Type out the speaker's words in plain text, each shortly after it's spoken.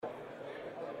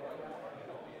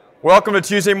Welcome to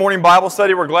Tuesday Morning Bible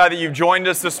Study. We're glad that you've joined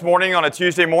us this morning on a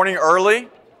Tuesday morning early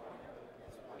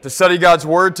to study God's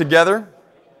Word together.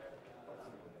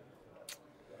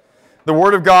 The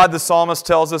Word of God, the psalmist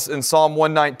tells us in Psalm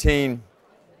 119,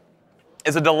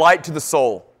 is a delight to the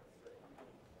soul.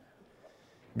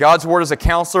 God's Word is a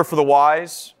counselor for the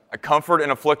wise, a comfort in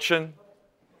affliction,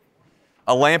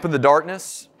 a lamp in the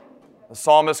darkness. The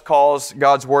psalmist calls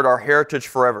God's Word our heritage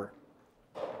forever.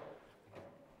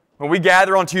 When we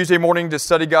gather on Tuesday morning to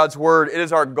study God's Word, it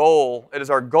is our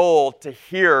goal to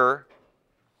hear,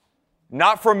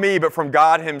 not from me, but from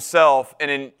God Himself. And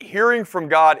in hearing from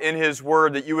God in His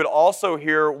Word, that you would also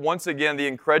hear, once again, the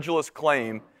incredulous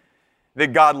claim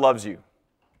that God loves you.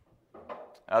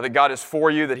 That God is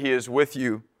for you, that He is with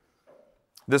you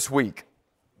this week.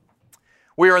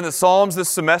 We are in the Psalms this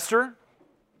semester.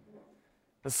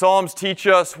 The Psalms teach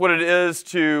us what it is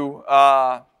to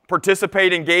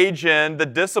participate, engage in the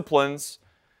disciplines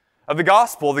of the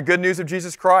gospel, the good news of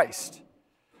Jesus Christ.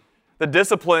 The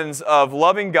disciplines of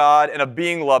loving God and of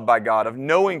being loved by God, of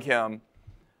knowing Him,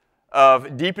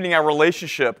 of deepening our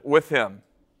relationship with Him.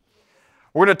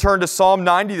 We're going to turn to Psalm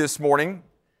 90 this morning,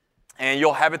 and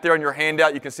you'll have it there in your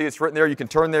handout. You can see it's written there. You can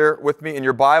turn there with me in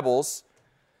your Bibles.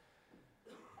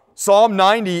 Psalm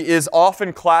 90 is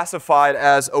often classified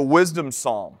as a wisdom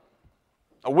psalm.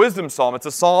 A wisdom psalm. It's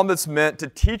a psalm that's meant to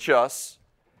teach us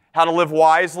how to live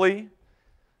wisely,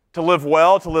 to live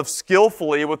well, to live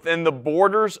skillfully within the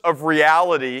borders of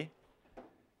reality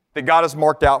that God has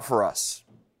marked out for us.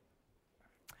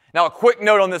 Now, a quick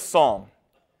note on this psalm.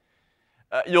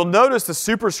 You'll notice the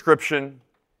superscription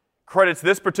credits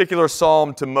this particular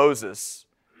psalm to Moses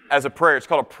as a prayer. It's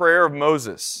called a prayer of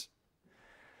Moses.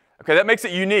 Okay, that makes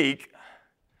it unique.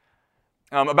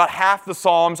 About half the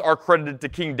psalms are credited to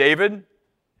King David,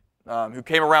 who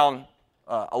came around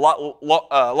a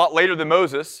lot later than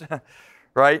Moses,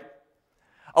 right?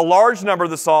 A large number of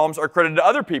the Psalms are credited to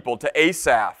other people, to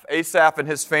Asaph. Asaph and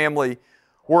his family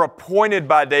were appointed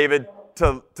by David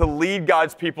to lead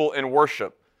God's people in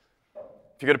worship.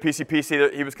 If you go to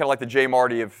PCPC, he was kind of like the Jay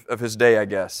Marty of his day, I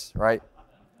guess, right?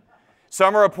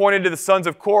 Some are appointed to the sons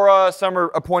of Korah, some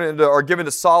are given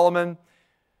to Solomon.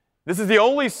 This is the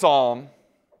only psalm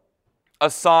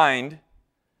assigned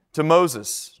to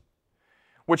Moses,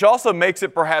 which also makes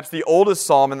it perhaps the oldest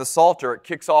psalm in the Psalter. It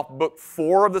kicks off book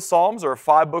 4 of the Psalms. There are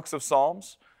 5 books of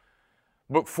Psalms.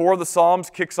 Book 4 of the Psalms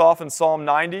kicks off in Psalm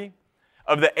 90.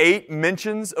 Of the 8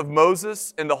 mentions of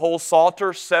Moses in the whole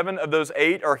Psalter, 7 of those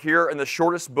 8 are here in the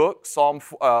shortest book,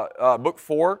 book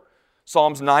 4,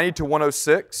 Psalms 90 to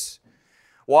 106.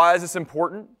 Why is this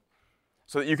important?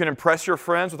 So that you can impress your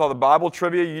friends with all the Bible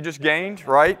trivia you just gained,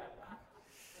 right?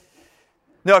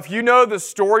 Now, if you know the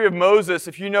story of Moses,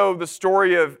 if you know the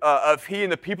story of he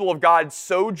and the people of God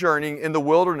sojourning in the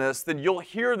wilderness, then you'll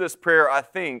hear this prayer, I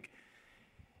think,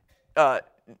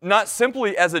 not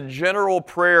simply as a general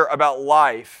prayer about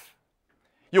life.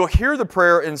 You'll hear the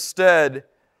prayer instead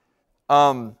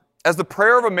as the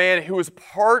prayer of a man who was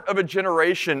part of a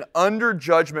generation under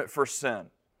judgment for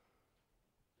sin.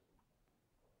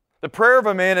 The prayer of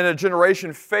a man in a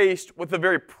generation faced with the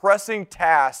very pressing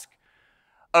task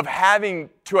of having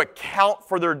to account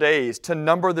for their days, to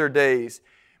number their days,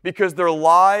 because their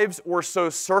lives were so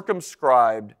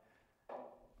circumscribed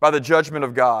by the judgment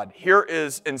of God. Here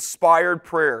is inspired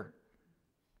prayer,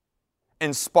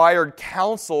 inspired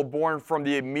counsel born from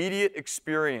the immediate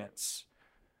experience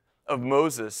of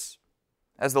Moses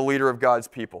as the leader of God's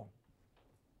people.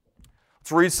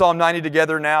 Let's read Psalm 90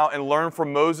 together now and learn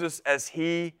from Moses as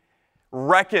he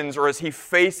reckons or as he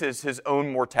faces his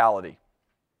own mortality.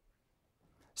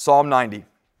 Psalm 90,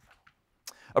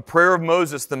 a prayer of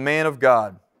Moses, the man of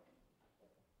God.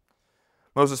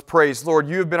 Moses prays, Lord,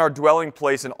 you have been our dwelling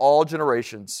place in all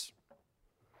generations.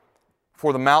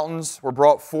 For the mountains were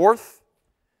brought forth,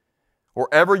 or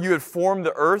ever you had formed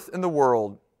the earth and the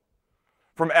world.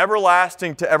 From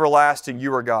everlasting to everlasting,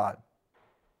 you are God.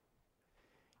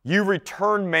 You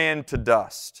return man to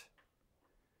dust.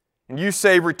 And you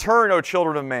say, return, O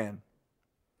children of man.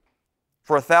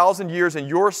 For 1,000 years in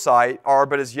your sight are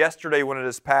but as yesterday when it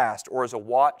is past, or as a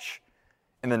watch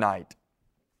in the night.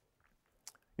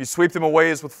 You sweep them away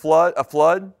as with a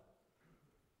flood.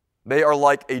 They are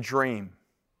like a dream,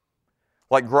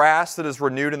 like grass that is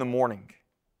renewed in the morning.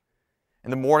 In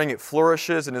the morning it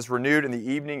flourishes and is renewed. In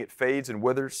the evening it fades and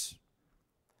withers.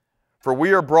 For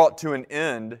we are brought to an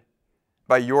end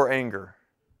by your anger.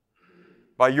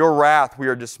 By your wrath we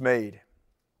are dismayed.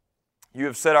 You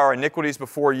have set our iniquities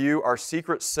before you. Our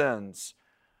secret sins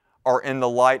are in the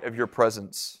light of your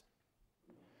presence.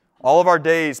 All of our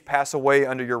days pass away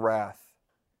under your wrath.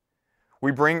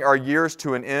 We bring our years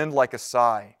to an end like a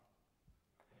sigh.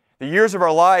 The years of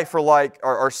our life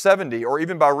are 70, or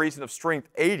even by reason of strength,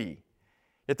 80.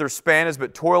 Yet their span is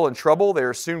but toil and trouble. They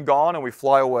are soon gone, and we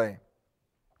fly away.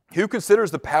 Who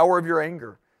considers the power of your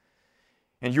anger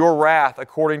and your wrath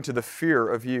according to the fear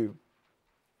of you?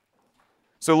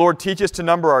 So, Lord, teach us to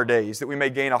number our days, that we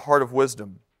may gain a heart of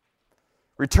wisdom.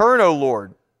 Return, O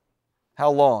Lord.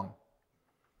 How long?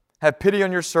 Have pity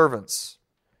on your servants.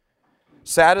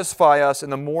 Satisfy us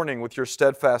in the morning with your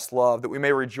steadfast love, that we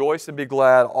may rejoice and be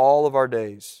glad all of our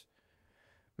days.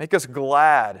 Make us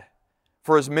glad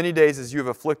for as many days as you have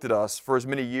afflicted us, for as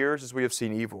many years as we have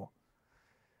seen evil.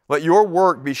 Let your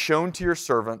work be shown to your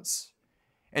servants,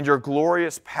 and your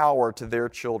glorious power to their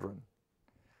children.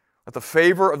 Let the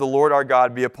favor of the Lord our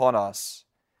God be upon us,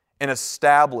 and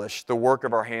establish the work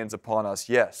of our hands upon us.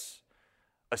 Yes,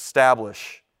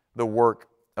 establish the work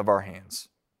of our hands.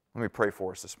 Let me pray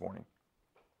for us this morning.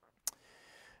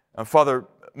 Father,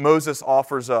 Moses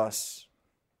offers us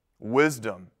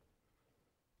wisdom.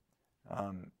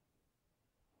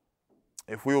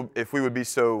 If we would be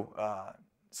so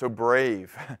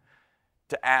brave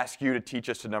to ask you to teach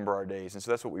us to number our days. And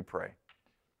so that's what we pray.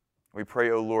 We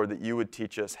pray, O Lord, that you would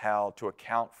teach us how to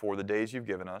account for the days you've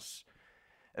given us,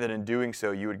 and that in doing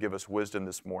so, you would give us wisdom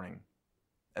this morning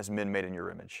as men made in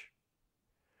your image.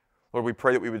 Lord, we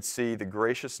pray that we would see the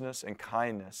graciousness and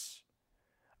kindness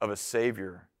of a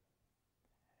Savior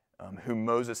whom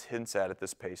Moses hints at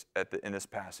in this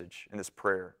passage, in this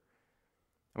prayer.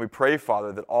 And we pray,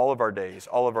 Father, that all of our days,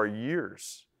 all of our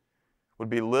years would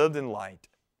be lived in light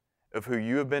of who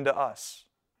you have been to us,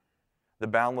 the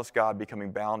boundless God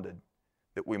becoming bounded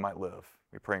that we might live.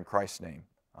 We pray in Christ's name.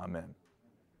 Amen.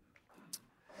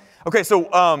 Okay,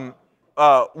 so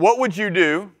what would you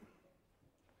do?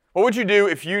 What would you do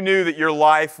if you knew that your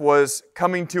life was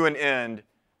coming to an end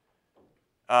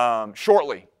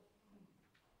shortly?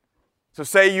 So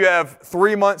say you have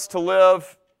 3 months to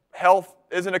live, health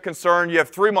isn't a concern, you have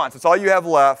 3 months, it's all you have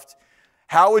left.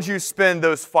 How would you spend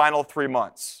those final 3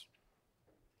 months?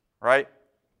 Right?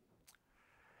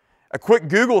 A quick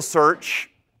Google search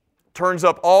turns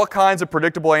up all kinds of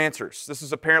predictable answers. This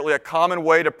is apparently a common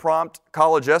way to prompt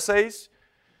college essays.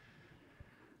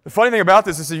 The funny thing about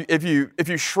this is if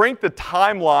you shrink the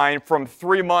timeline from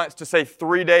 3 months to, say,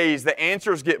 3 days, the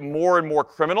answers get more and more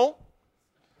criminal.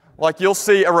 Like you'll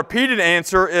see a repeated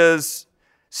answer is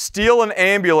steal an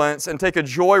ambulance and take a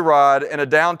joyride in a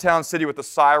downtown city with the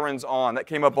sirens on. That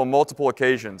came up on multiple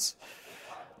occasions.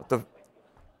 What the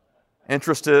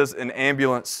interest is in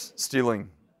ambulance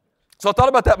stealing. So I thought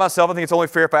about that myself. I think it's only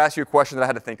fair if I ask you a question that I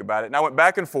had to think about it. And I went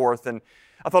back and forth, and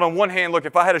I thought on one hand, look,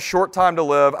 if I had a short time to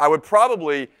live, I'd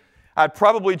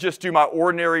probably just do my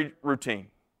ordinary routine.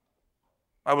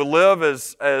 I would live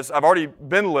as I've already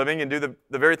been living and do the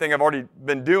very thing I've already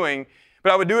been doing,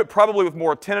 but I would do it probably with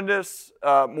more attentiveness,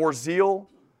 more zeal,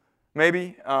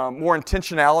 maybe, more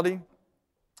intentionality.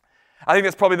 I think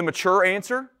that's probably the mature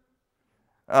answer.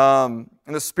 In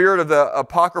the spirit of the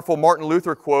apocryphal Martin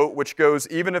Luther quote, which goes,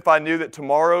 "Even if I knew that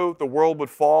tomorrow the world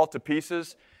would fall to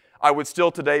pieces, I would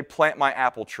still today plant my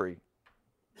apple tree."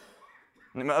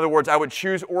 In other words, I would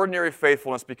choose ordinary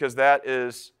faithfulness because that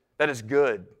is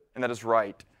good and that is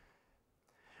right.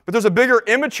 But there's a bigger,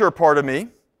 immature part of me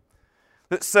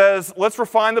that says, let's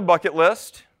refine the bucket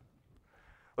list.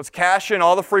 Let's cash in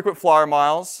all the frequent flyer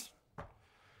miles.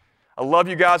 I love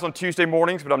you guys on Tuesday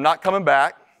mornings, but I'm not coming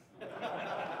back.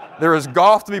 There is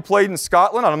golf to be played in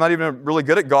Scotland. I'm not even really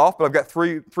good at golf, but I've got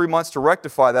three months to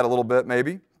rectify that a little bit,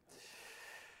 maybe.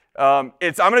 I'm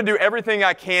going to do everything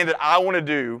I can that I want to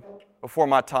do before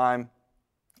my time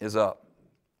is up.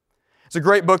 It's a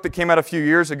great book that came out a few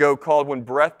years ago called When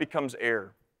Breath Becomes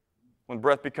Air. When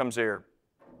Breath Becomes Air.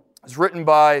 It's written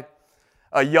by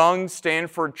a young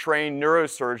Stanford-trained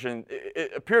neurosurgeon.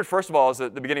 It appeared, first of all, as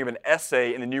at the beginning of an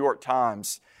essay in the New York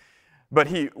Times, but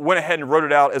he went ahead and wrote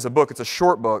it out as a book. It's a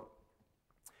short book.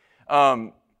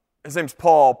 His name's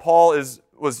Paul. Paul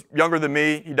was younger than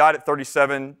me. He died at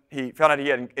 37. He found out he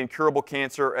had incurable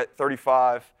cancer at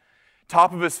 35.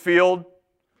 Top of his field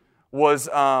was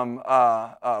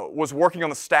working on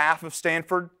the staff of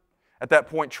Stanford. At that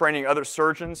point, training other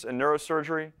surgeons in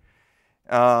neurosurgery.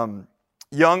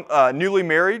 Newly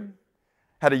married,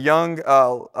 had a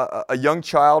young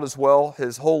child as well.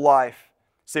 His whole life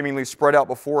seemingly spread out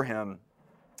before him.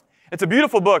 It's a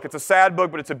beautiful book. It's a sad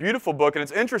book, but it's a beautiful book. And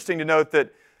it's interesting to note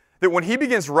that when he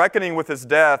begins reckoning with his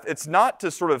death, it's not to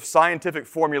sort of scientific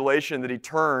formulation that he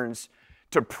turns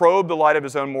to probe the light of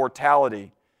his own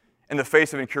mortality in the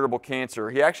face of incurable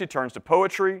cancer. He actually turns to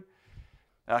poetry,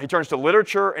 he turns to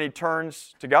literature, and he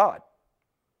turns to God.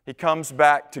 He comes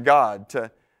back to God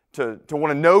to want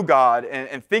to know God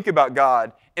and think about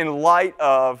God in light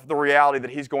of the reality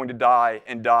that He's going to die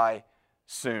and die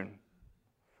soon.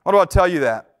 Why do I tell you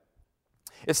that?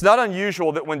 It's not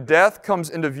unusual that when death comes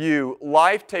into view,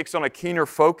 life takes on a keener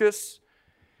focus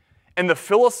and the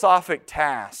philosophic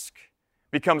task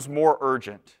becomes more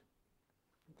urgent.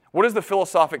 What is the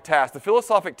philosophic task? The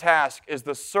philosophic task is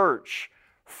the search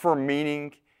for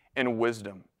meaning and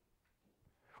wisdom.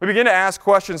 We begin to ask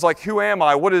questions like, who am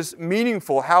I? What is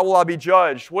meaningful? How will I be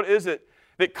judged? What is it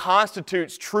that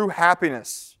constitutes true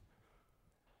happiness?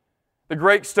 The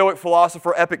great Stoic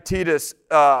philosopher Epictetus,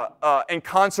 in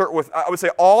concert with, I would say,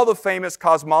 all the famous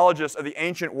cosmologists of the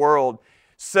ancient world,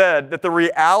 said that the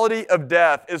reality of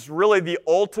death is really the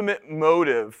ultimate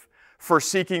motive for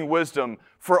seeking wisdom.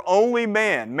 For only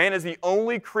man is the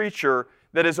only creature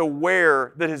that is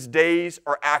aware that his days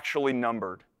are actually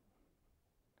numbered.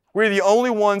 We're the only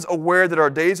ones aware that our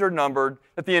days are numbered,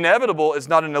 that the inevitable is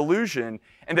not an illusion,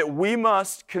 and that we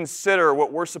must consider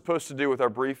what we're supposed to do with our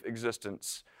brief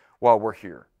existence while we're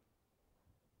here.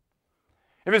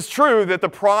 If it's true that the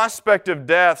prospect of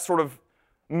death sort of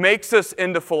makes us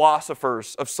into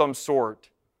philosophers of some sort,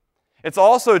 it's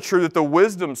also true that the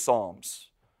wisdom psalms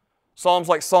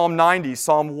like Psalm 90,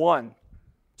 Psalm 1,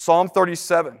 Psalm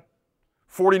 37,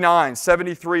 49,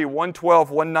 73,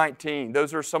 112, 119.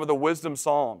 Those are some of the wisdom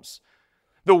psalms.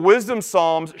 The wisdom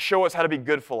psalms show us how to be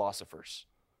good philosophers,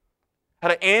 how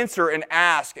to answer and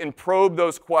ask and probe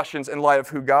those questions in light of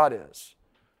who God is.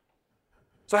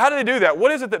 So how do they do that?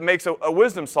 What is it that makes a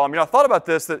wisdom psalm? I thought about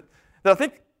this, that I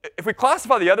think if we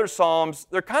classify the other psalms,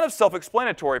 they're kind of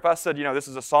self-explanatory. If I said, this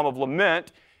is a psalm of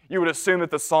lament, you would assume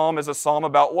that the psalm is a psalm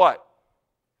about what?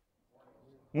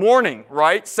 Mourning,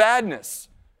 right? Sadness.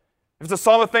 If it's a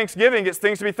psalm of thanksgiving, it's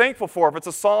things to be thankful for. If it's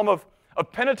a psalm of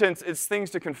penitence, it's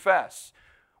things to confess.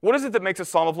 What is it that makes a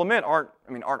psalm of lament?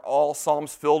 Aren't all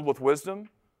psalms filled with wisdom?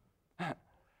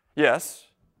 Yes.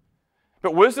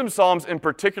 But wisdom psalms in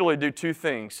particular do two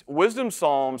things. Wisdom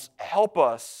psalms help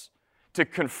us to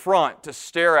confront, to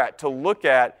stare at, to look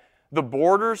at the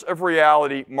borders of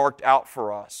reality marked out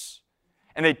for us.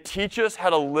 And they teach us how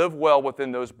to live well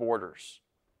within those borders.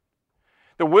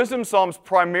 The wisdom psalms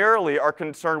primarily are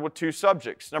concerned with two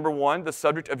subjects. Number one, the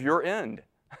subject of your end.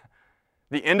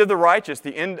 The end of the righteous,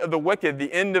 the end of the wicked,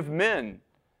 the end of men.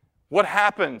 What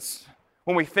happens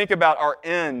when we think about our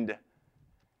end?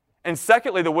 And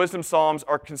secondly, the wisdom psalms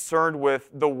are concerned with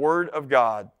the Word of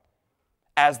God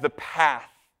as the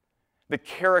path, the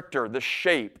character, the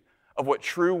shape of what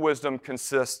true wisdom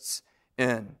consists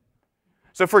in.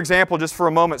 So for example, just for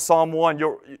a moment, Psalm 1,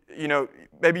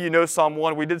 maybe you know Psalm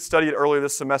 1. We did study it earlier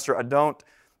this semester. I don't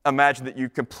imagine that you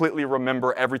completely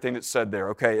remember everything that's said there,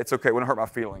 okay? It's okay, it wouldn't hurt my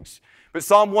feelings. But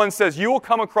Psalm 1 says, you will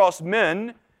come across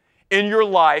men in your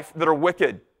life that are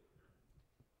wicked.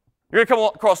 You're going to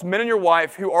come across men in your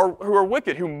life who are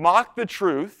wicked, who mock the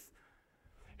truth,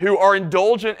 who are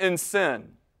indulgent in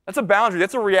sin. That's a boundary.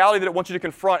 That's a reality that it wants you to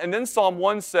confront. And then Psalm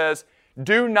 1 says,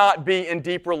 do not be in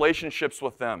deep relationships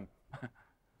with them.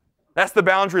 That's the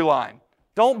boundary line.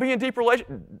 Don't be in deep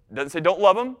relationships. Doesn't say don't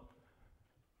love them,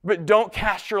 but don't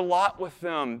cast your lot with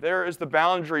them. There is the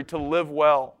boundary to live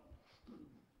well.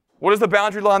 What is the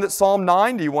boundary line that Psalm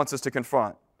 90 wants us to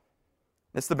confront?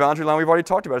 It's the boundary line we've already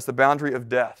talked about. It's the boundary of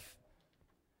death.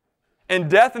 And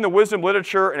death in the wisdom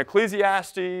literature, in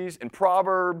Ecclesiastes, in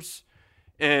Proverbs,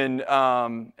 in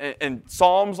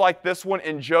Psalms like this one,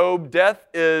 in Job, death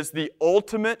is the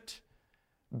ultimate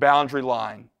boundary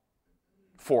line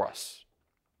for us.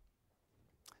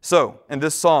 So, in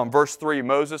this psalm, verse 3,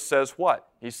 Moses says what?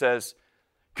 He says,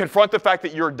 confront the fact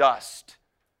that you're dust.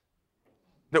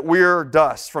 That we're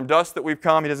dust. From dust that we've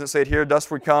come, he doesn't say it here,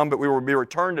 dust we come, but we will be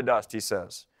returned to dust, he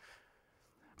says.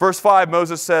 Verse 5,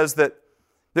 Moses says that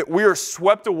we are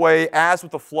swept away as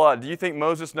with a flood. Do you think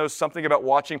Moses knows something about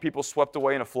watching people swept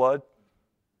away in a flood?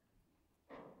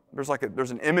 There's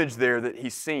an image there that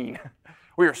he's seen.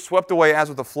 We are swept away as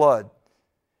with a flood.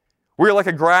 We are like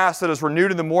a grass that is renewed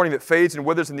in the morning that fades and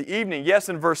withers in the evening. Yes,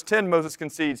 in verse 10, Moses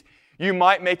concedes, you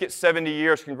might make it 70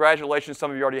 years. Congratulations, some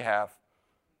of you already have.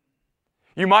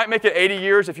 You might make it 80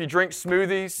 years if you drink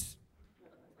smoothies.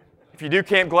 If you do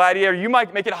Camp Gladiator, you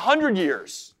might make it 100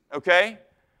 years, okay?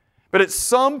 But at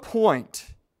some point,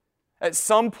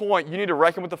 you need to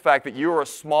reckon with the fact that you are a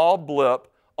small blip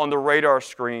on the radar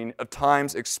screen of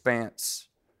time's expanse.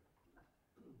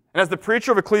 And as the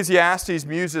preacher of Ecclesiastes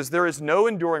muses, there is no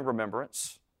enduring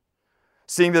remembrance,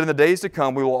 seeing that in the days to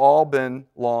come we will all been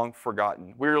long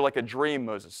forgotten. We are like a dream,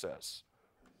 Moses says.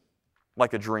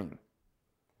 Like a dream.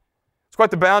 It's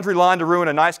quite the boundary line to ruin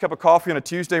a nice cup of coffee on a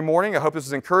Tuesday morning. I hope this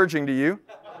is encouraging to you.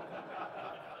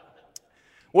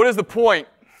 What is the point?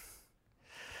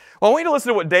 Well, I want you to listen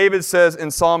to what David says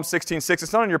in Psalm 16:6.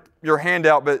 It's not on your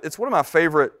handout, but it's one of my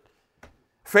favorite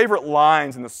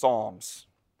lines in the Psalms.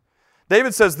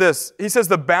 David says this. He says,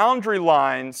 "The boundary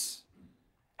lines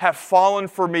have fallen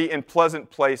for me in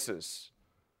pleasant places.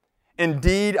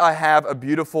 Indeed, I have a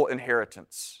beautiful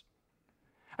inheritance."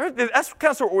 That's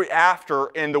kind of what we're after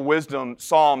in the wisdom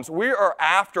Psalms. We are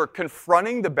after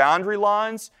confronting the boundary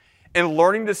lines and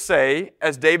learning to say,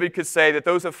 as David could say, that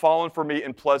those have fallen for me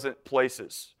in pleasant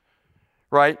places.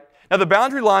 Right? Now, the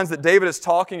boundary lines that David is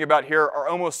talking about here are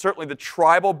almost certainly the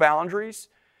tribal boundaries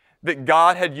that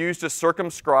God had used to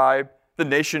circumscribe the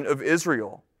nation of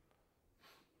Israel.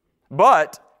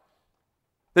 But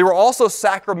they were also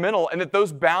sacramental in that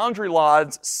those boundary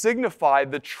lines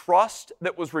signified the trust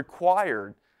that was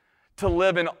required to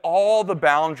live in all the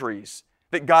boundaries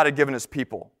that God had given His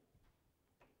people.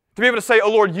 To be able to say,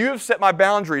 "Oh Lord, you have set my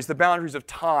boundaries, the boundaries of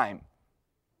time,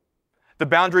 the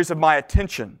boundaries of my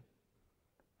attention,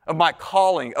 of my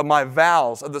calling, of my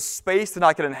vows, of the space that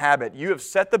I can inhabit. You have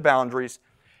set the boundaries.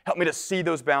 Help me to see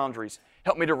those boundaries.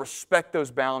 Help me to respect those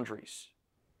boundaries.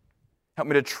 Help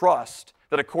me to trust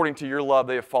that according to your love,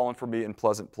 they have fallen for me in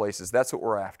pleasant places." That's what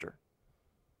we're after.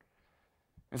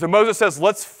 And so Moses says,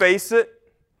 let's face it.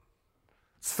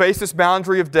 Let's face this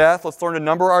boundary of death. Let's learn to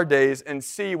number our days and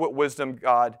see what wisdom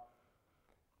God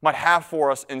might have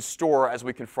for us in store as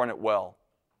we confront it well.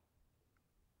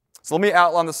 So let me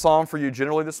outline the psalm for you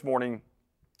generally this morning,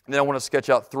 and then I want to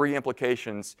sketch out 3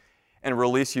 implications and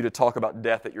release you to talk about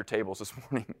death at your tables this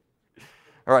morning.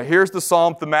 All right, here's the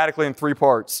psalm thematically in 3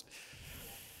 parts.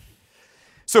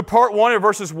 So part 1 of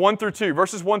verses 1 through 2.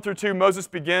 Verses 1 through 2, Moses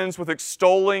begins with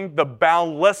extolling the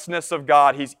boundlessness of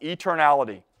God. He's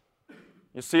eternality.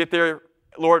 You see it there,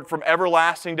 "Lord, from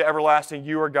everlasting to everlasting,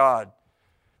 you are God."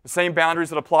 The same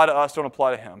boundaries that apply to us don't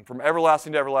apply to Him. From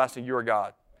everlasting to everlasting, you are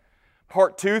God.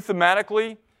 Part 2,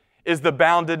 thematically, is the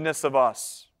boundedness of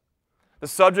us. The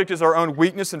subject is our own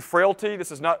weakness and frailty.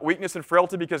 This is not weakness and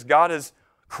frailty because God has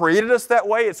created us that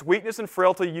way. It's weakness and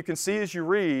frailty, you can see as you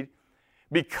read,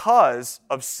 because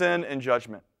of sin and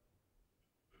judgment.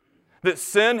 That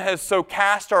sin has so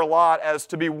cast our lot as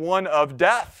to be one of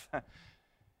death.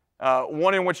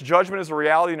 One in which judgment is a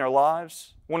reality in our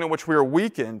lives. One in which we are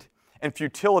weakened and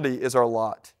futility is our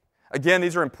lot. Again,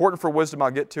 these are important for wisdom. I'll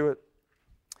get to it.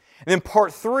 And then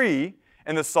part 3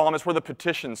 in the psalm is where the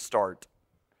petitions start.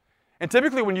 And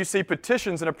typically when you see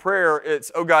petitions in a prayer,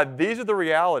 it's, "Oh God, these are the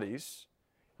realities.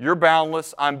 You're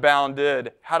boundless, I'm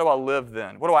bounded. How do I live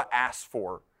then? What do I ask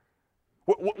for?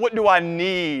 What do I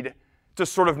need to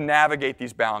sort of navigate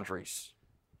these boundaries?"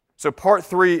 So part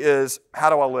 3 is,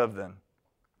 how do I live then?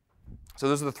 So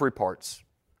those are the 3 parts.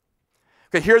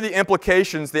 Okay, here are the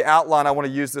implications, the outline I want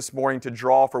to use this morning to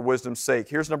draw for wisdom's sake.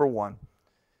 Here's number 1.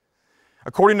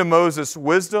 According to Moses,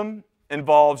 wisdom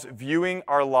involves viewing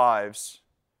our lives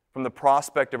from the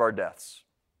prospect of our deaths.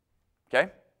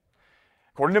 Okay?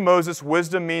 According to Moses,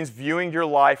 wisdom means viewing your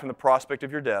life from the prospect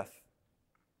of your death.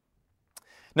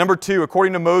 Number 2,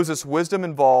 according to Moses, wisdom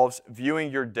involves viewing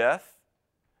your death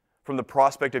from the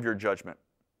prospect of your judgment.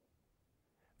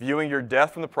 Viewing your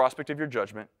death from the prospect of your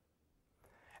judgment.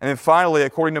 And then finally,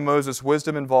 according to Moses,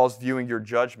 wisdom involves viewing your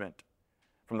judgment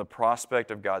from the prospect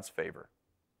of God's favor.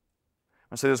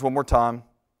 I'm going to say this one more time.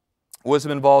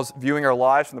 Wisdom involves viewing our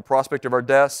lives from the prospect of our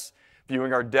deaths,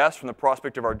 viewing our deaths from the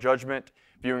prospect of our judgment,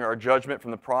 viewing our judgment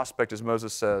from the prospect, as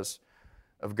Moses says,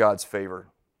 of God's favor.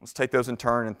 Let's take those in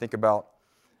turn and think about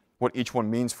what each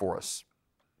one means for us.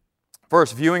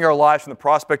 First, viewing our lives from the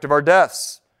prospect of our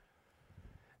deaths.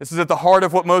 This is at the heart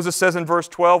of what Moses says in verse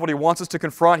 12, what he wants us to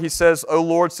confront. He says, "O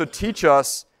Lord, so teach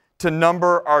us to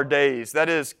number our days." That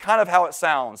is kind of how it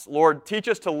sounds. Lord, teach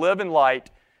us to live in light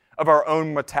of our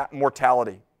own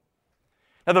mortality.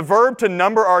 Now, the verb to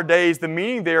number our days, the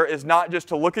meaning there is not just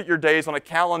to look at your days on a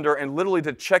calendar and literally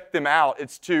to check them out.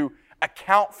 It's to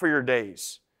account for your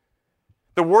days.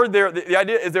 The word there, the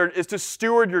idea is to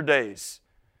steward your days,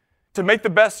 to make the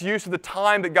best use of the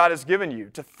time that God has given you,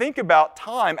 to think about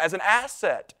time as an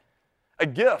asset, a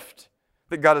gift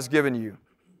that God has given you.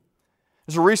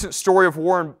 There's a recent story of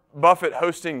Warren Buffett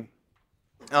hosting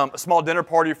a small dinner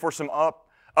party for some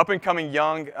up-and-coming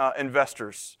young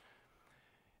investors.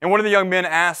 And one of the young men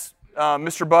asked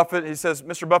Mr. Buffett, he says,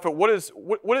 "Mr. Buffett, what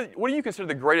do you consider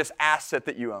the greatest asset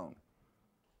that you own?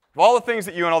 Of all the things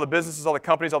that you own, all the businesses, all the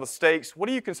companies, all the stakes, what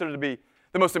do you consider to be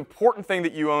the most important thing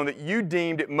that you own that you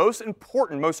deemed it most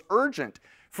important, most urgent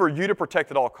for you to protect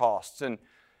at all costs?" And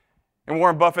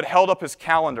Warren Buffett held up his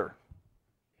calendar.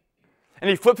 And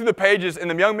he flipped through the pages, and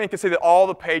the young man could see that all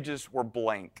the pages were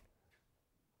blank.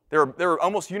 They were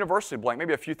almost universally blank.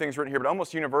 Maybe a few things written here, but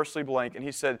almost universally blank. And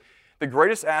he said, "The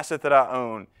greatest asset that I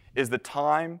own is the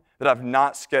time that I've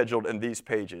not scheduled in these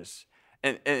pages.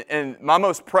 And my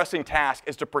most pressing task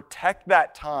is to protect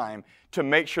that time to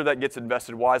make sure that gets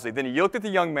invested wisely. Then he looked at the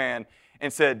young man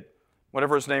and said,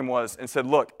 whatever his name was, and said,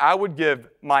 look, I would give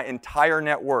my entire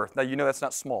net worth. Now, you know that's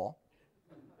not small,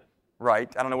 right?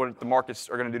 I don't know what the markets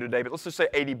are going to do today, but let's just say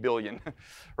 80 billion,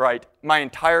 right? My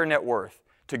entire net worth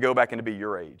to go back and to be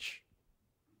your age.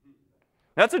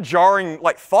 That's a jarring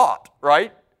thought,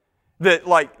 right?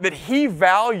 That he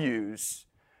values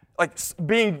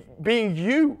being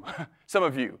you, some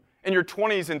of you, in your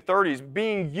 20s and 30s,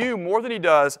 being you more than he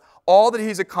does all that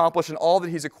he's accomplished and all that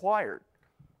he's acquired.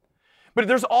 But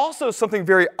there's also something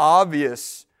very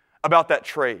obvious about that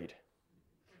trade.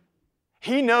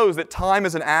 He knows that time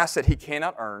is an asset he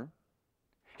cannot earn,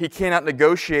 he cannot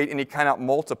negotiate, and he cannot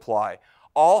multiply.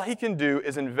 All he can do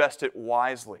is invest it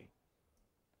wisely.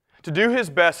 To do his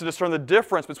best to discern the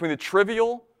difference between the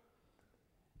trivial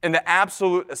and the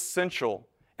absolute essential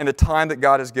in the time that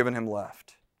God has given him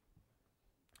left.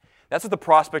 That's what the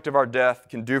prospect of our death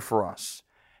can do for us.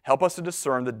 Help us to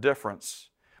discern the difference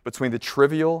between the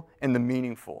trivial and the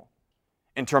meaningful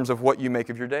in terms of what you make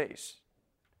of your days.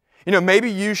 Maybe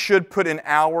you should put in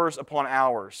hours upon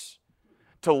hours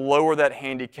to lower that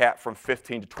handicap from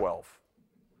 15 to 12.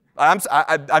 I'm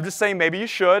just saying maybe you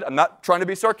should. I'm not trying to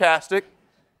be sarcastic.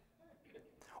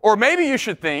 Or maybe you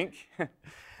should think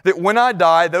that when I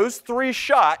die, those 3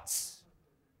 shots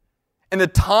and the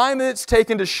time that it's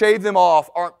taken to shave them off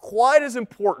aren't quite as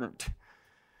important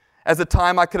as the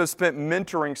time I could have spent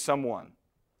mentoring someone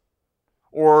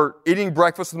or eating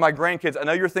breakfast with my grandkids. I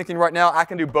know you're thinking right now, I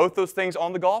can do both those things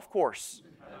on the golf course.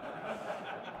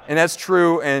 And that's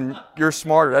true, and you're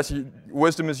smarter.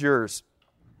 Wisdom is yours.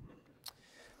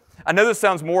 I know this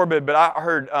sounds morbid, but I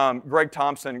heard Greg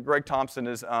Thompson. Greg Thompson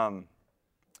is, some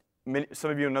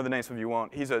of you know the name, some of you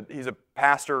won't. He's a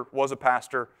pastor, was a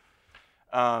pastor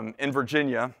in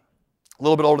Virginia, a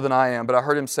little bit older than I am, but I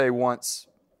heard him say once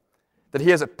that he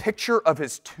has a picture of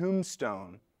his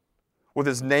tombstone with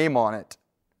his name on it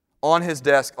on his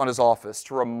desk, on his office,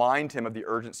 to remind him of the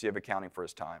urgency of accounting for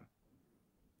his time.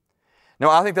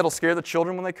 Now, I think that'll scare the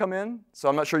children when they come in, so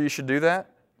I'm not sure you should do that.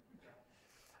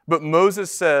 But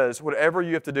Moses says, whatever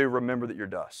you have to do, remember that you're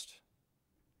dust.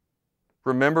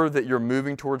 Remember that you're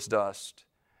moving towards dust.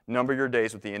 Number your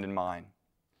days with the end in mind.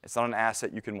 It's not an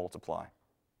asset you can multiply.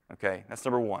 Okay, that's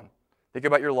number 1. Think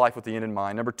about your life with the end in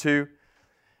mind. Number 2,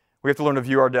 we have to learn to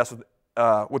view our deaths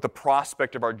with the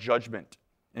prospect of our judgment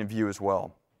in view as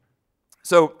well.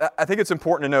 So I think it's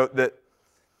important to note that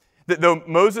though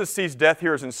Moses sees death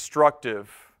here as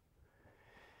instructive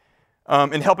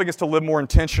in helping us to live more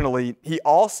intentionally, he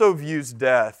also views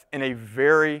death in a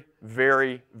very,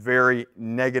 very, very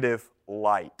negative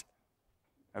light.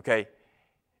 Okay?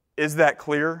 Is that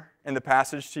clear in the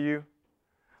passage to you?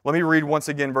 Let me read once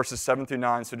again verses 7 through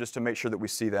 9, so just to make sure that we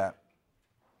see that.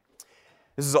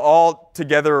 This is all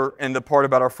together in the part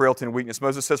about our frailty and weakness.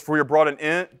 Moses says, "For we are brought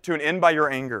to an end by your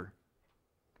anger.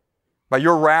 By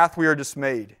your wrath we are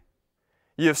dismayed.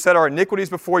 You have set our iniquities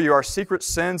before you, our secret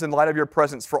sins in light of your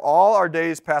presence. For all our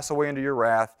days pass away into your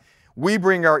wrath. We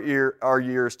bring our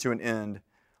years to an end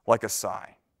like a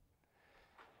sigh."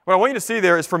 What I want you to see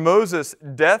there is for Moses,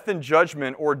 death and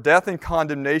judgment or death and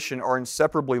condemnation are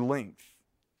inseparably linked.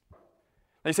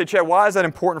 Now you say, Chad, why is that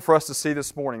important for us to see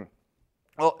this morning?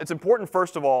 Well, it's important,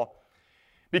 first of all,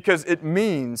 because it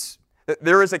means that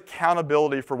there is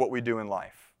accountability for what we do in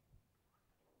life.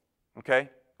 Okay?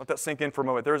 Let that sink in for a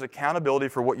moment. There is accountability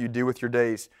for what you do with your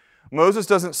days. Moses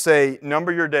doesn't say,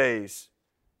 number your days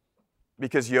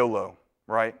because YOLO,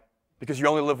 right? Because you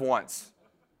only live once.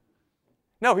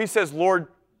 No, he says, Lord,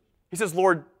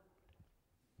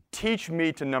 teach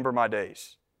me to number my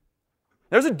days.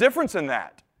 There's a difference in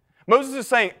that. Moses is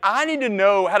saying, I need to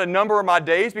know how to number my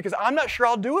days because I'm not sure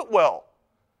I'll do it well.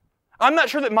 I'm not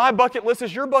sure that my bucket list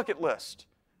is your bucket list.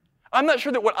 I'm not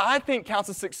sure that what I think counts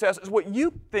as success is what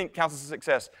you think counts as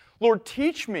success. Lord,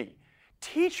 teach me.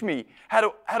 Teach me how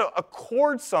to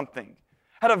accord something,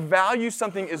 how to value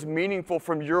something as meaningful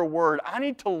from your word. I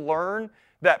need to learn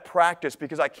that practice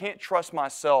because I can't trust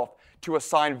myself to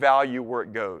assign value where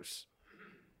it goes.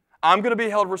 I'm going to be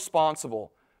held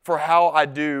responsible for how I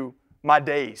do my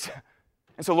days.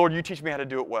 And so, Lord, you teach me how to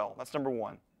do it well. That's number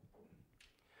 1.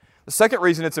 The second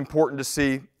reason it's important to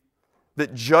see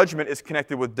that judgment is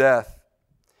connected with death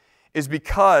is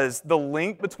because the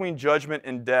link between judgment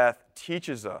and death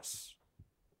teaches us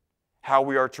how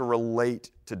we are to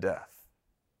relate to death.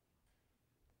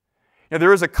 Now,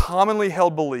 there is a commonly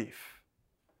held belief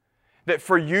that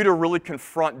for you to really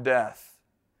confront death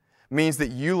means that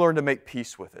you learn to make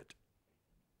peace with it.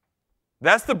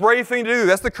 That's the brave thing to do.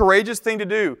 That's the courageous thing to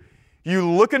do. You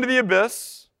look into the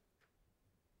abyss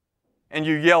and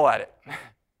you yell at it.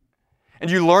 And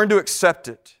you learn to accept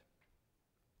it.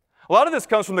 A lot of this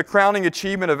comes from the crowning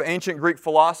achievement of ancient Greek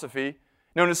philosophy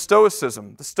known as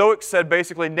Stoicism. The Stoics said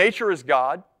basically, nature is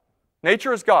God.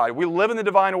 Nature is God. We live in the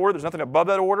divine order. There's nothing above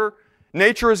that order.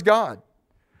 Nature is God.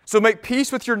 So make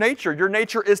peace with your nature. Your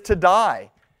nature is to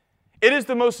die. It is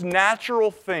the most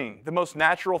natural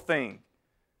thing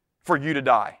for you to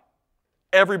die.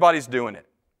 Everybody's doing it,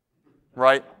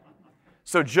 right?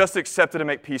 So just accept it and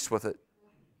make peace with it.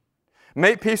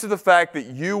 Make peace with the fact that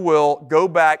you will go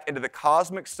back into the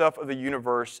cosmic stuff of the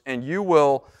universe and you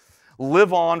will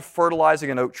live on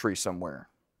fertilizing an oak tree somewhere.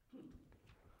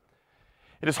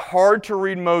 It is hard to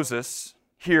read Moses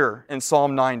here in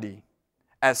Psalm 90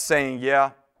 as saying,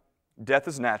 yeah, death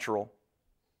is natural,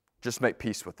 just make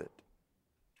peace with it.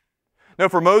 No,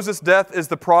 for Moses, death is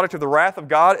the product of the wrath of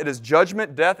God. It is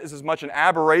judgment. Death is as much an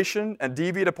aberration and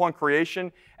deviate upon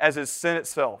creation as is sin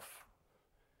itself.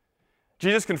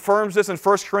 Jesus confirms this in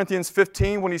 1 Corinthians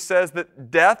 15 when he says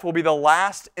that death will be the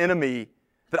last enemy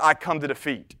that I come to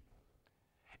defeat.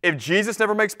 If Jesus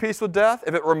never makes peace with death,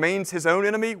 if it remains his own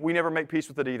enemy, we never make peace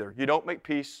with it either. You don't make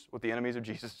peace with the enemies of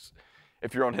Jesus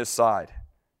if you're on his side.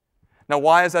 Now,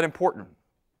 why is that important?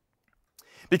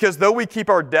 Because though we keep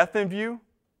our death in view,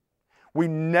 we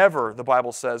never, the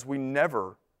Bible says, we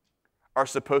never are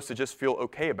supposed to just feel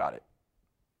okay about it.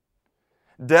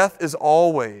 Death is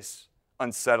always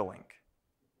unsettling.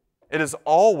 It is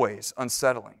always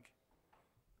unsettling.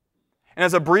 And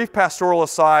as a brief pastoral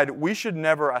aside, we should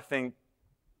never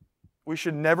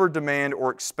demand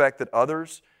or expect that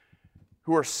others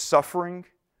who are suffering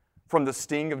from the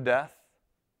sting of death,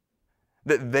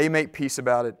 that they make peace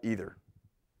about it either.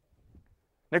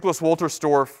 Nicholas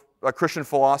Wolterstorff, a Christian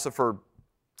philosopher,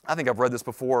 I think I've read this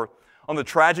before, on the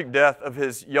tragic death of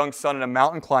his young son in a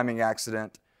mountain climbing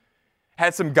accident,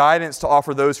 had some guidance to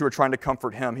offer those who are trying to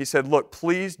comfort him. He said, look,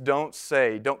 please don't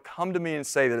come to me and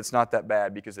say that it's not that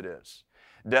bad, because it is.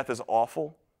 Death is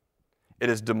awful. It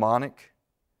is demonic.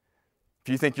 If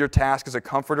you think your task as a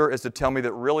comforter is to tell me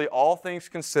that really, all things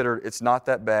considered, it's not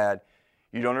that bad,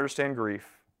 you don't understand grief,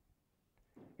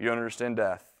 you don't understand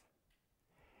death,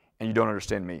 and you don't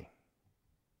understand me.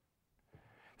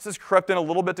 This has crept in a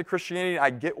little bit to Christianity. I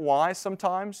get why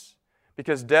sometimes,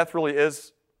 because death really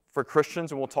is, for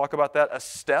Christians, and we'll talk about that, a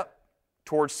step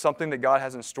towards something that God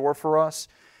has in store for us.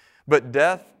 But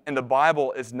death in the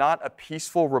Bible is not a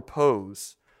peaceful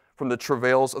repose from the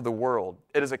travails of the world.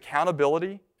 It is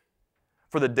accountability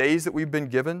for the days that we've been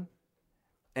given,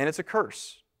 and it's a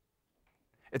curse.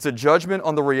 It's a judgment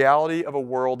on the reality of a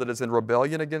world that is in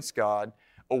rebellion against God,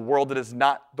 a world that is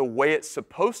not the way it's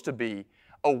supposed to be,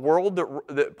 a world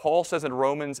that Paul says in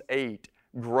Romans 8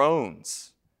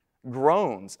 groans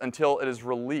until it is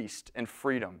released in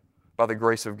freedom by the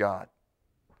grace of God.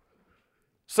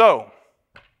 So,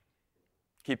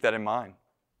 keep that in mind.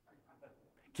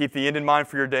 Keep the end in mind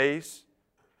for your days.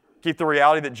 Keep the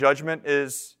reality that judgment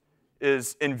is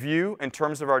in view in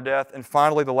terms of our death. And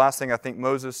finally, the last thing I think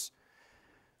Moses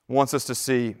wants us to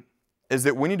see is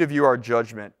that we need to view our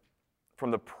judgment from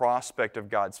the prospect of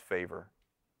God's favor.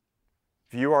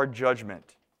 View our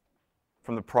judgment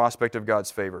from the prospect of God's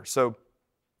favor. So,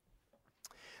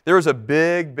 there is a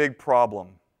big, big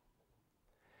problem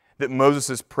that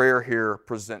Moses' prayer here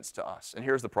presents to us. And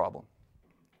here's the problem.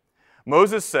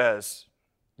 Moses says,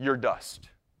 you're dust.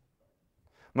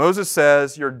 Moses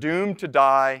says, you're doomed to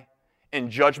die in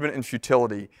judgment and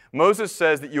futility. Moses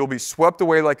says that you'll be swept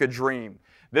away like a dream.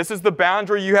 This is the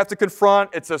boundary you have to confront.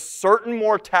 It's a certain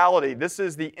mortality. This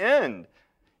is the end.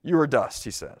 You are dust,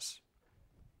 he says.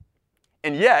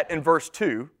 And yet, in verse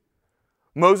 2,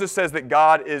 Moses says that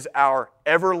God is our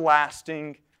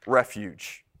everlasting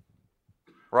refuge.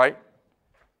 Right?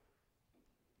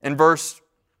 In verse,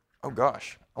 oh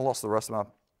gosh, I lost the rest of my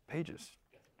pages.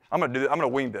 I'm going to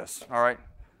wing this, all right?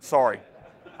 Sorry.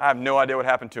 I have no idea what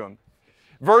happened to him.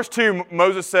 Verse 2,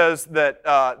 Moses says that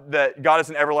God is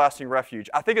an everlasting refuge.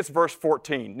 I think it's verse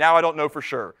 14. Now I don't know for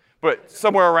sure, but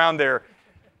somewhere around there.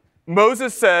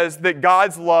 Moses says that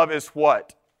God's love is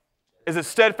what? Is a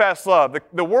steadfast love.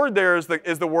 The word there is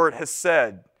the word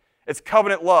hesed. It's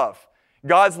covenant love.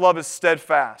 God's love is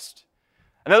steadfast.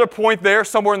 Another point there,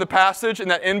 somewhere in the passage, in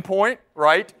that end point,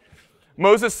 right?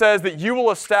 Moses says that you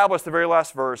will establish, the very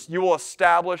last verse, you will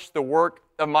establish the work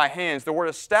of my hands. The word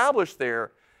established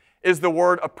there is the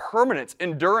word of permanence,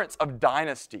 endurance of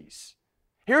dynasties.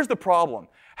 Here's the problem.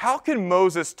 How can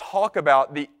Moses talk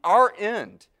about our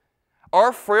end,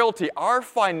 our frailty, our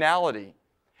finality,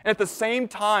 and at the same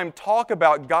time talk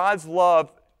about God's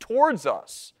love towards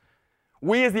us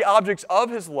We as the objects of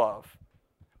His love,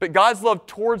 but God's love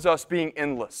towards us being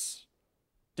endless.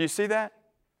 Do you see that?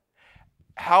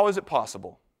 How is it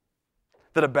possible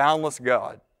that a boundless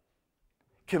God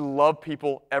can love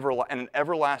people in an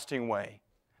everlasting way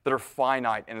that are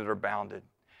finite and that are bounded?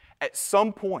 At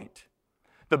some point,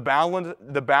 the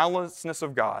boundlessness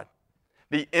of God,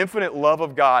 the infinite love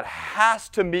of God has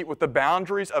to meet with the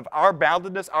boundaries of our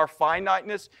boundedness, our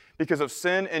finiteness, because of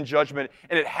sin and judgment,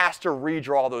 and it has to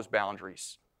redraw those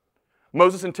boundaries.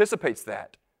 Moses anticipates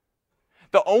that.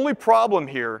 The only problem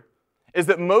here is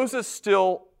that Moses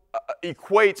still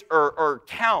equates or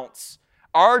counts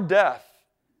our death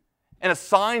and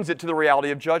assigns it to the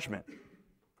reality of judgment.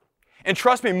 And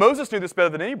trust me, Moses knew this better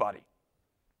than anybody,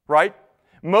 right?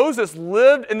 Moses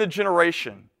lived in the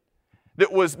generation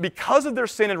that was, because of their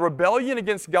sin and rebellion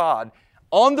against God,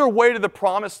 on their way to the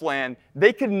promised land,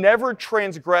 they could never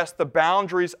transgress the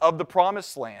boundaries of the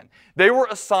promised land. They were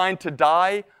assigned to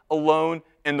die alone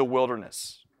in the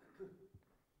wilderness.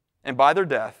 And by their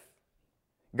death,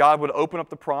 God would open up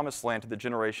the promised land to the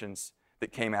generations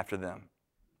that came after them.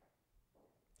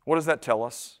 What does that tell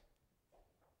us?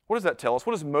 What does that tell us?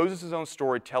 What does Moses' own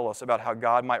story tell us about how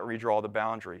God might redraw the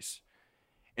boundaries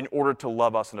in order to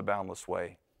love us in a boundless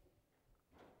way?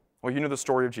 Well, you know the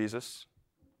story of Jesus,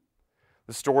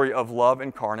 the story of love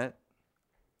incarnate,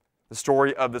 the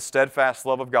story of the steadfast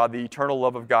love of God, the eternal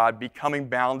love of God becoming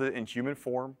bounded in human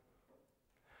form,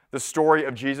 the story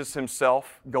of Jesus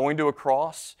Himself going to a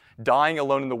cross, dying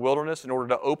alone in the wilderness in order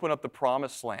to open up the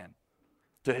promised land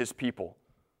to His people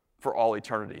for all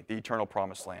eternity, the eternal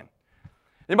promised land.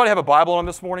 Anybody have a Bible on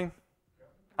this morning?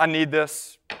 I need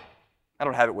this. I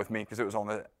don't have it with me because it was on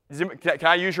the... Can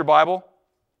I use your Bible?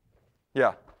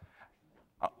 Yeah.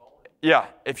 Yeah,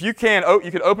 if you can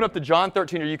open up to John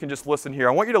 13 or you can just listen here.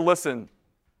 I want you to listen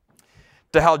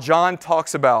to how John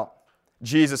talks about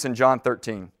Jesus in John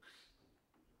 13.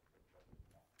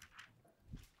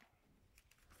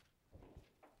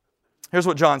 Here's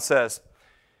what John says.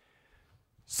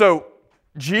 So,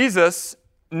 Jesus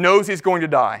knows He's going to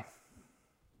die.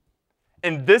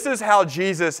 And this is how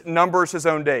Jesus numbers His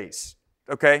own days.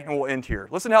 Okay, and we'll end here.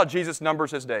 Listen to how Jesus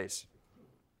numbers His days.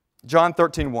 John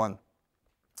 13:1.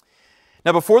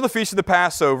 Now, before the feast of the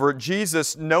Passover,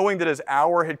 Jesus, knowing that His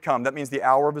hour had come, that means the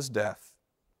hour of His death,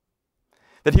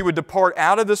 that He would depart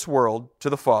out of this world to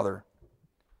the Father,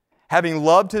 having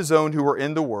loved His own who were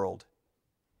in the world,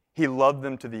 He loved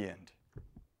them to the end.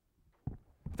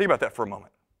 Think about that for a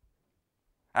moment.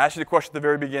 I asked you the question at the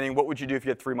very beginning, what would you do if you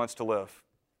had 3 months to live?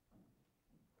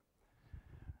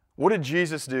 What did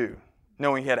Jesus do,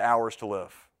 knowing He had hours to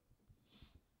live?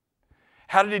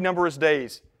 How did He number His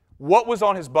days? What was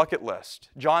on His bucket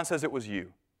list? John says it was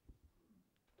you.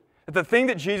 That the thing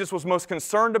that Jesus was most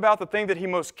concerned about, the thing that He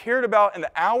most cared about in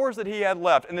the hours that He had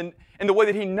left, and then in the way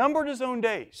that He numbered His own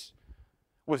days,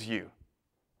 was you.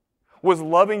 Was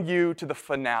loving you to the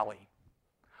finale.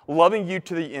 Loving you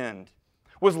to the end.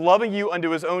 Was loving you unto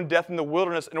His own death in the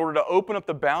wilderness in order to open up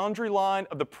the boundary line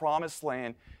of the promised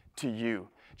land to you.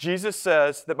 Jesus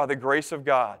says that by the grace of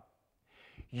God,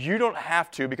 you don't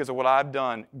have to, because of what I've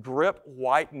done, grip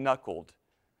white-knuckled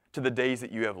to the days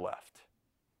that you have left.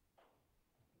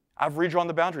 I've redrawn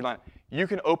the boundary line. You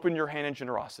can open your hand in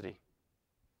generosity.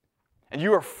 And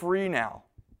you are free now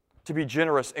to be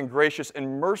generous and gracious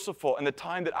and merciful in the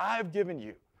time that I have given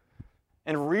you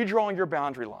and redrawing your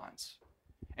boundary lines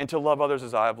and to love others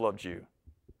as I have loved you.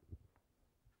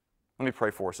 Let me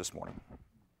pray for us this morning.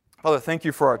 Father, thank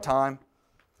You for our time.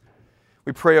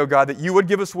 We pray, oh God, that You would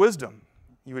give us wisdom.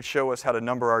 You would show us how to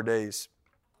number our days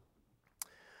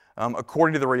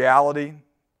according to the reality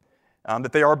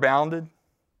that they are bounded,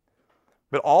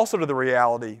 but also to the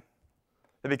reality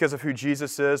that because of who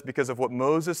Jesus is, because of what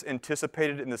Moses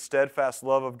anticipated in the steadfast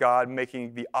love of God,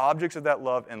 making the objects of that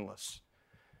love endless,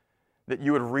 that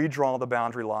You would redraw the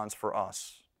boundary lines for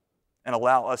us and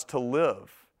allow us to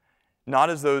live, not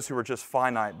as those who are just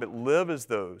finite, but live as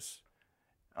those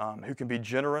who can be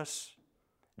generous,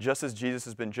 just as Jesus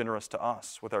has been generous to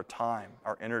us with our time,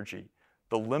 our energy,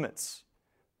 the limits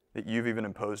that You've even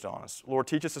imposed on us. Lord,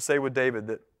 teach us to say with David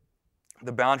that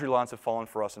the boundary lines have fallen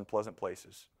for us in pleasant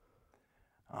places.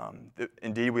 That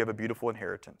indeed, we have a beautiful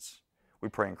inheritance. We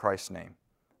pray in Christ's name.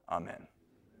 Amen.